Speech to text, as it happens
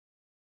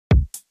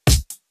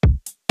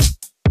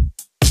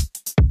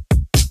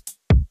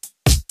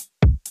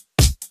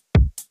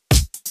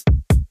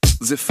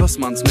The first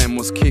man's name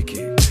was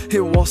Kiki. He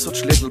wore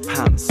such little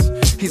pants.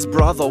 His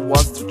brother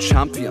was the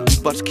champion,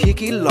 but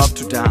Kiki loved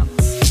to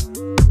dance.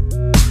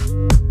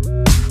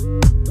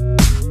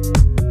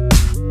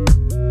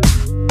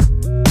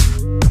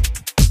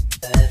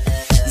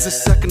 The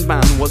second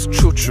man was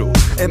Choo Choo,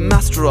 a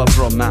master of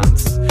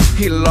romance.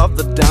 He loved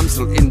the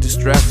damsel in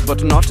distress,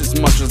 but not as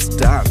much as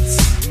dance.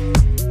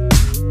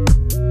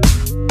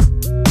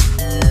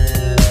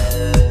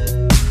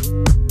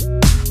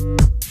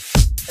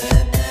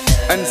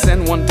 And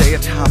then one day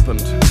it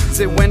happened.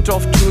 They went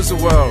off to the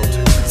world.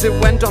 They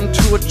went on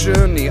to a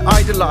journey,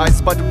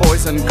 idolized by the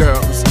boys and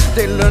girls.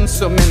 They learned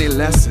so many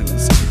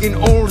lessons in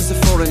all the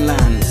foreign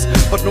lands.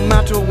 But no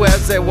matter where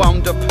they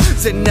wound up,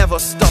 they never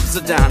stopped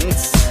the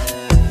dance.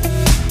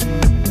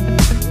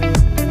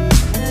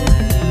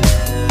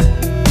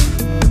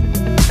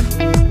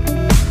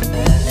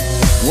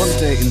 One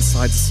day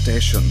inside the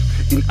station,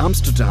 in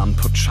Amsterdam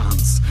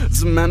perchance,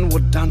 the men were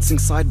dancing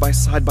side by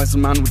the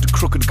man with the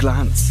crooked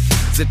glance.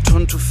 They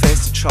turned to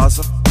face each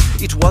other.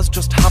 It was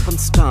just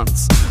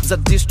happenstance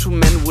that these two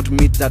men would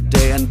meet that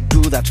day and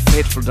do that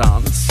fateful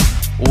dance.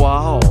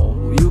 Wow,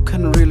 you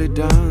can really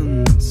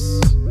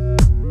dance.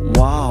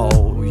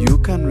 Wow, you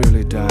can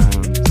really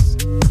dance.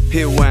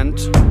 He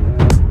went.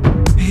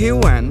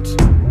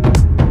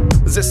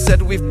 They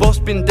said, we've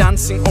both been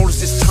dancing all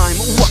this time.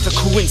 What a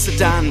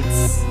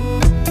coincidence.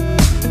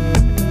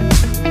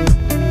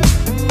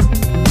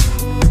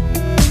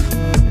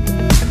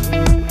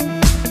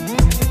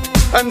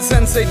 And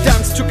then they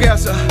danced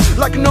together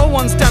like no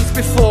one's danced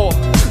before.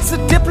 The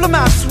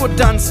diplomats were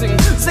dancing,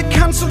 they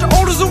cancelled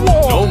all of the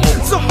war. No more.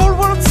 The whole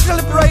world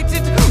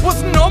celebrated,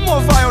 was no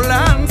more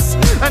violence.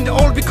 And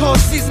all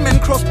because these men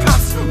crossed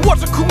paths.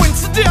 What a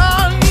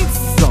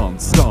coincidence!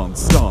 Dance,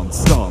 dance,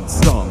 dance, dance,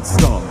 dance,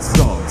 dance,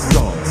 dance, dance,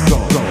 dance.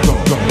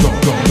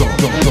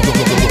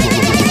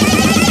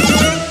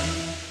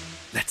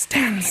 Let's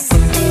dance.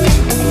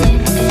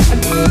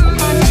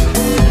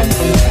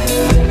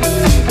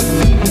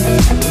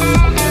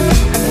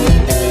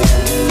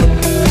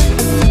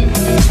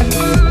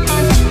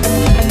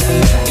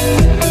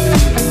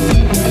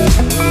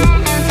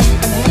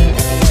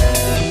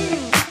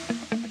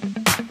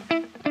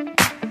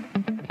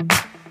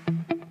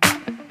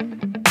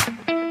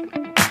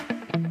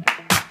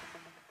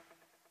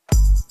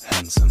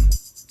 Handsome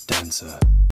dancer.